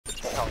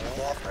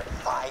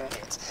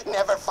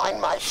Never find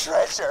my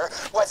treasure.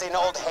 Was in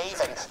Old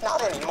Haven.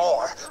 Not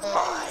anymore.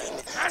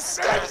 Mine.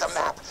 Scatter the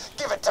map.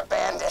 Give it to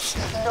Bandits.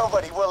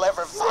 Nobody will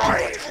ever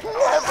find it.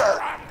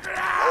 Never!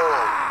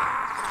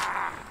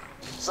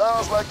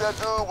 Sounds like that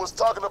dude was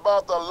talking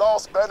about the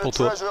lost bandit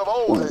treasure of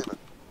Old Haven.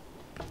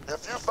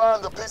 If you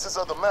find the pieces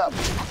of the map, you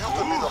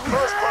could be the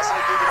first person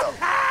to dig it up.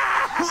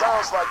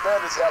 Sounds like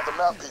bandits have the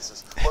map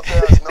pieces, but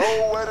there's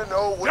no way to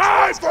know which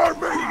one's got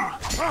me.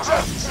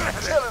 Just keep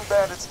killing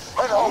bandits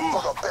and hope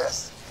for the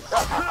best.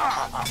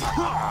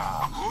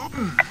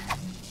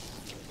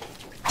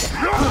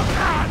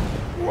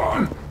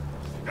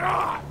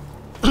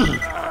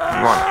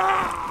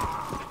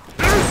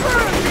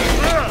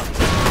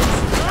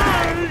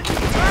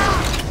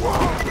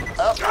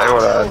 Et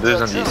voilà, 2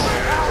 indices.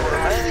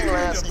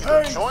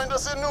 Either joined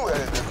us in New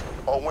Haven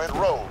or went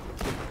rogue.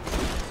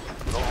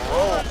 The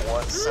rogue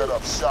one set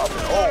up shop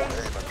in Old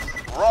Haven,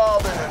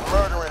 robbing and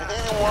murdering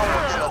anyone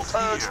within a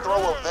turn's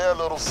throw of their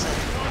little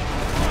city.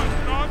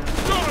 Not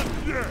done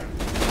yet.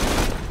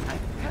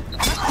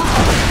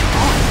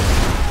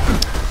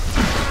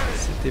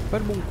 C'était pas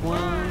le bon coin.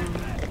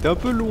 T'es un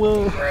peu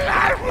loin.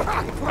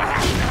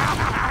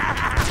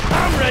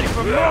 I'm ready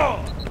for more.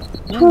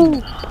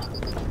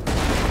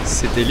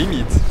 C'était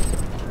limite.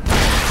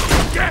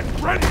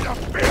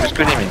 Plus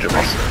que limite, je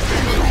pense.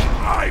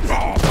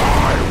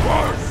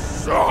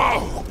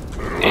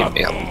 Et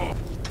merde.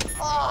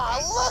 Aw,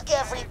 look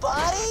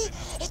everybody!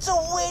 It's a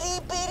witty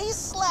bitty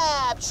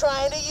slab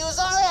trying to use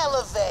our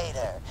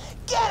elevator.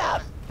 Get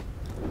him!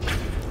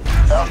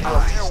 After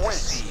a few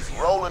weeks,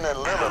 Roland and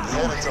Lilith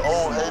headed to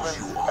Old Haven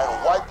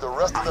and wiped the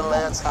rest of the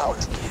Lance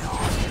out.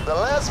 The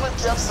Lanceman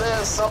kept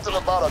saying something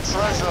about a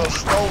treasure of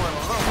stolen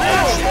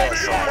loot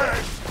somewhere.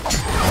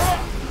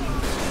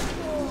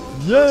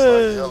 Yeah! Looks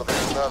like the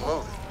elevator's not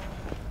moving.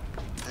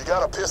 You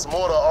gotta piss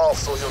Mortar off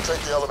so he'll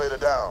take the elevator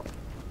down.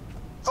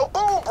 The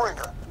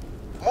Boombringer!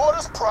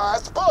 Mortar's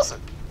prized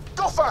buzzard.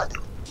 Go find it.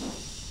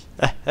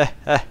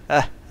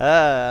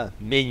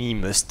 Many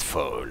must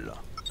fall.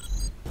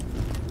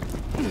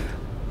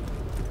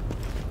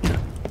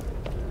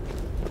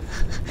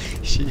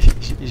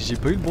 J'ai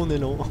pas eu le bon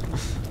élan.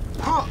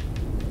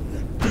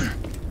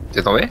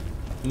 T'es tombé?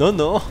 Non,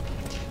 non.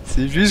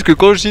 C'est juste que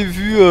quand j'ai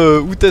vu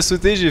où t'as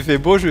sauté, j'ai fait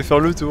bon, je vais faire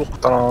le tour.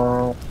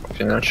 Attends, au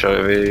final, je suis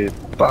arrivé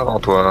pas avant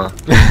toi.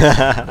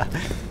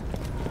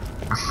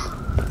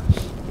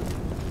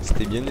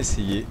 C'était bien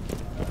essayé.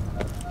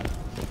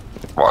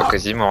 Bon,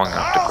 quasiment,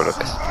 regarde, je te colle aux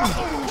fesses.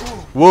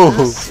 Wow!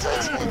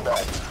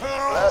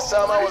 Last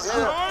time I was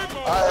here,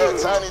 I had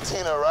Tiny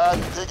Tina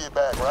riding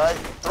piggyback, right?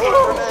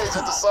 Throwing grenades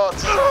at the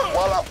Saltine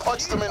while I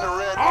punched them in the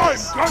red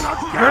face.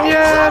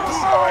 Grenade!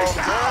 On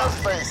their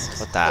faces.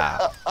 Trop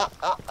tard.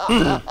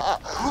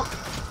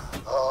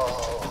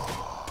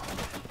 Oh,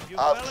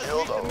 I've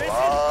killed a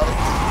lot of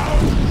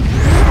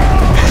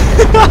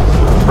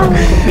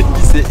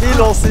Il s'est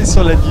élancé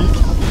sur la nuque.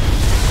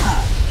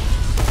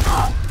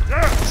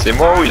 C'est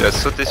moi où il a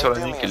sauté sur la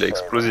nuque, il a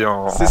explosé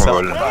en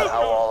vol.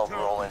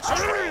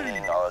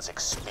 His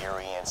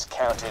experience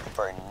counted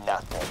for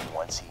nothing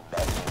once he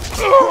met me.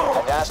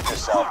 And ask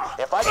yourself,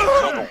 if I could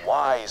kill the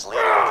wise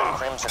leader of the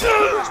Crimson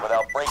Raiders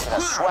without breaking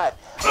a sweat,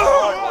 how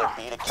hard would it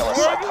be to kill a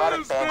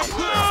psychotic bandit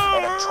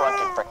and a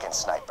drunken frickin'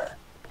 sniper?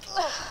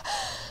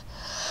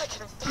 I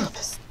can feel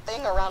this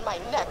thing around my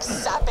neck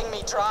sapping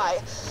me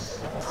dry.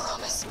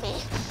 Promise me,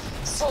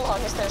 so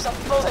long as there's a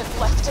bullet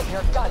left in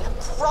your gun,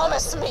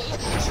 promise me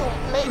you'll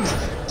make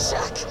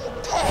Jack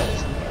pay.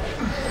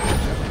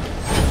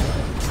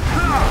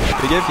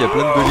 Fais gaffe, il y a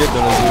plein de Goliaths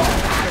dans la zone.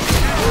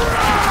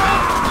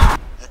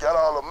 You got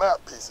all the map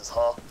pieces,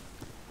 huh?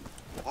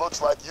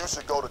 Looks like you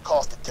should go to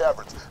Caustic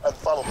Caverns and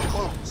follow the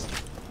clues.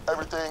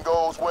 Everything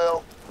goes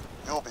well,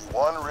 you'll be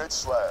one rich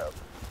slab.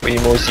 Oui,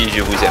 moi aussi,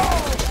 je vous aime.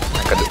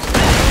 Un cadeau.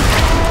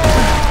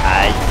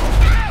 Aïe.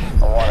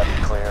 I want to be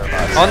clear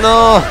about Oh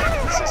non!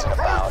 this isn't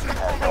about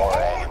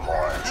Pandora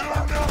anymore. It's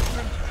about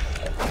me.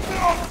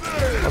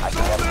 I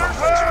can never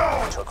replace what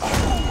I took from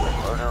you.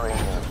 Murdering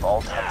your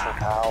Vault Hunter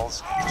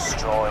pals,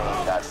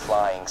 destroying that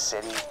flying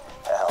city.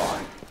 Hell,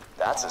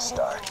 that's a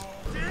start.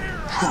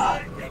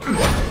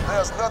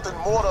 There's nothing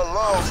Mortar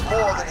loves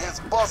more than his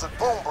buzzard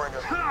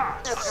Boombringer.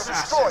 If you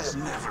destroy it,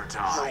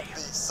 you'll be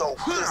so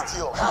pissed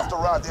he'll have to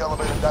ride the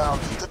elevator down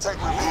to take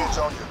revenge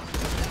on you.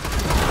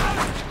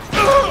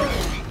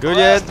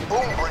 Goliath!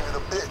 Boombringer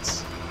the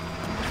bitch.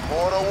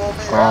 Mortar won't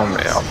be Oh, happy to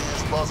merde. see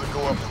his buzzard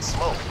go up in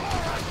smoke.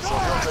 So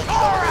he'll take the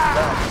elevator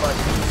down to fight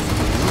you.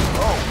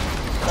 Oh,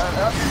 and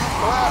after you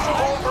blast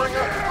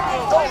Boombringer,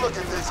 don't look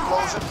at the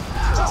explosion.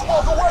 Just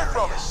walk away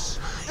from it.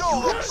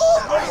 You'll look That's it,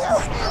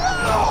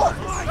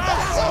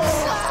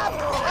 Slab!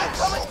 I'm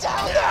coming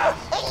down there,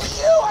 and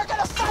you are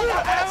gonna find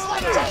out what it's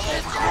like to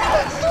eat your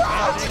own throat!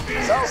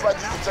 Sounds like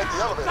you can take the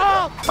elevator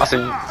down. Merci.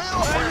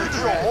 Feel free to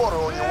kill Mortar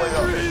on your way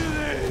up.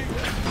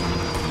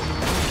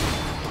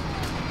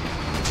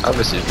 Ah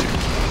bah c'est.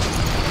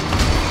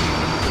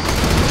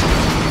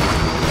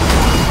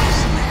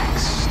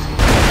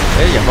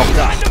 Hey, il y a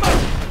Mortar!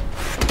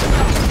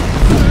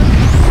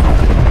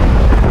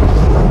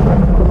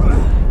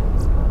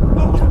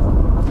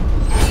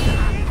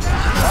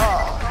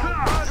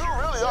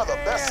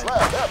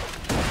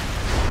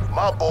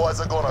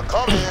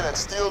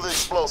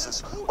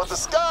 houses, but the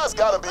sky's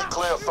gotta be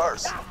clear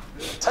first.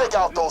 Take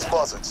out those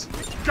buzzards.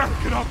 Gotta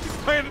get off this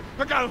planet.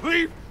 I gotta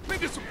leave.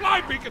 Need a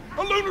supply beacon.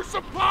 A lunar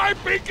supply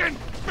beacon.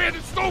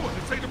 Bandits stole it.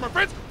 They say they're my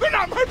friends. They're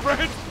not my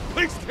friends.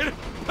 Please get it.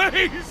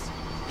 Please.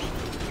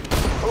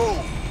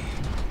 Cool.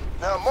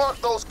 Now mark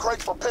those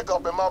crates for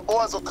pickup and my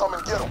boys will come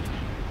and get them.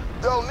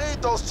 They'll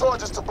need those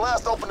charges to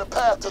blast open the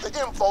path to the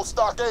info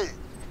stockade.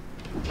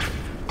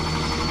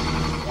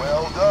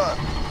 Well done.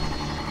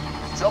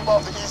 Jump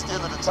off the east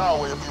end of the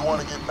tower if you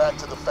want to get back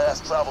to the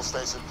fast travel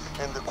station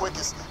in the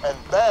quickest and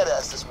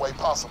badassest way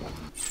possible.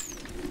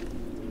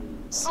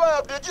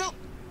 Slab, did you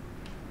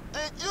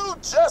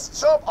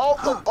just jump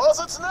off the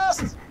buzzard's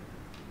nest?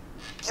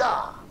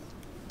 God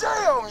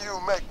damn, you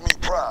make me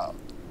proud.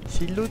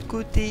 C'est de l'autre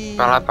côté.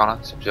 Par là,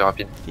 c'est plus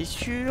rapide. T'es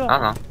sûr? Ah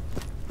non.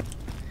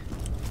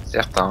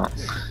 Certain.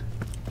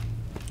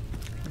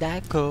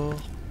 D'accord.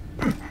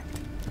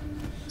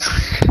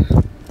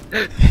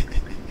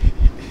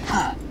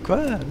 Quoi?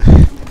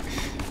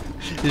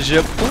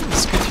 J'apprends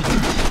ce que tu dis.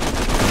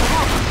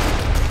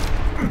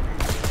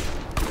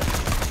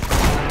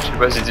 Je sais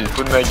pas si tu te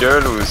fous de ma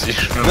gueule ou si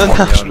je me Non, prends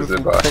non, bien, je me je sais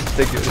fous pas. pas de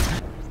ta gueule.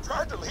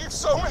 Tried to leave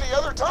so many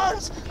other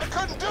times, I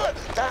couldn't do it.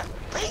 That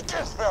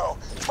beacon, though.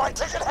 It's my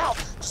ticket out.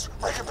 Just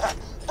bring it back.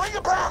 Bring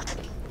it back.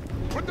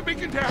 Put the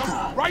beacon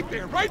down. Right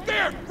there. Right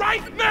there.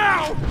 Right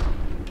now.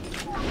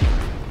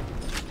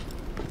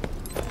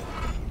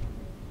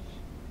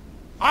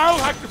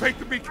 I'll activate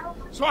the beacon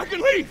so I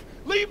can leave.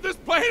 Leave this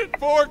planet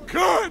for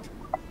good.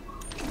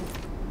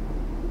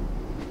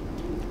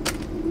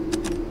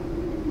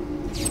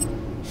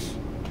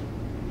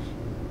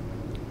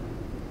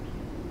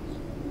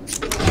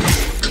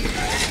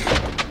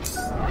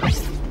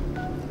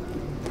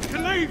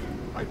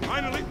 I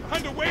finally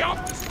find a way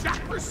off this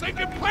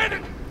godforsaken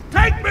planet!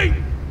 Take me!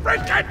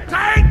 Freaking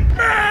take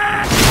me!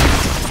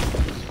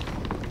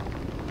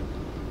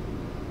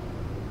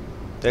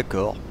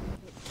 D'accord.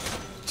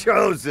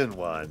 Chosen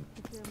one.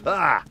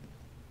 Ah!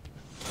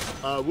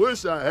 I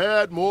wish I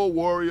had more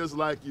warriors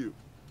like you.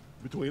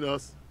 Between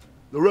us,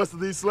 the rest of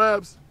these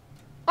slabs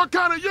are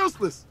kind of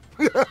useless.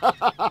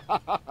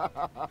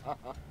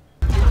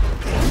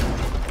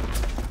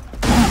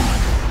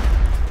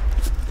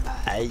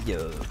 Aïe.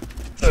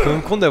 C'est quand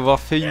même con d'avoir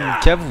fait une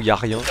cave où il y a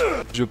rien.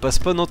 Je passe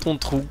pas dans ton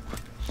trou.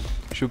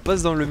 Je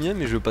passe dans le mien,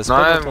 mais je passe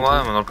pas dans ton trou.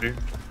 Moi non plus.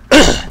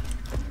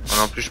 Moi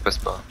non plus, je passe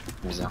pas.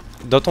 Bizarre.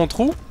 Dans ton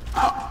trou?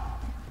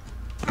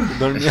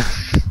 Dans le mien.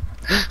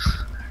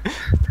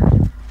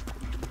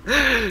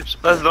 Je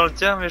passe dans le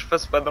tien, mais je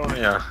passe pas dans le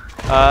mien.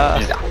 Ah.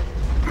 Bizarre.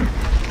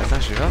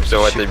 Attends, je vais voir. Je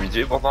devrais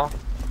t'habituer pourtant.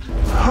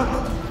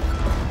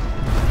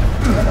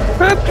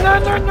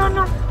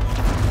 Non.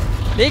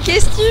 Mais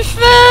qu'est-ce que tu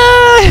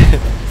fais?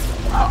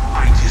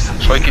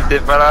 Je croyais qu'il était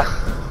pas là.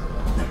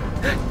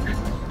 Je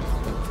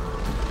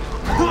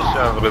suis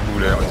un vrai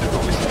bouleur, c'est pas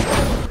possible.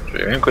 Je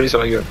vais rien coller sur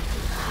la gueule.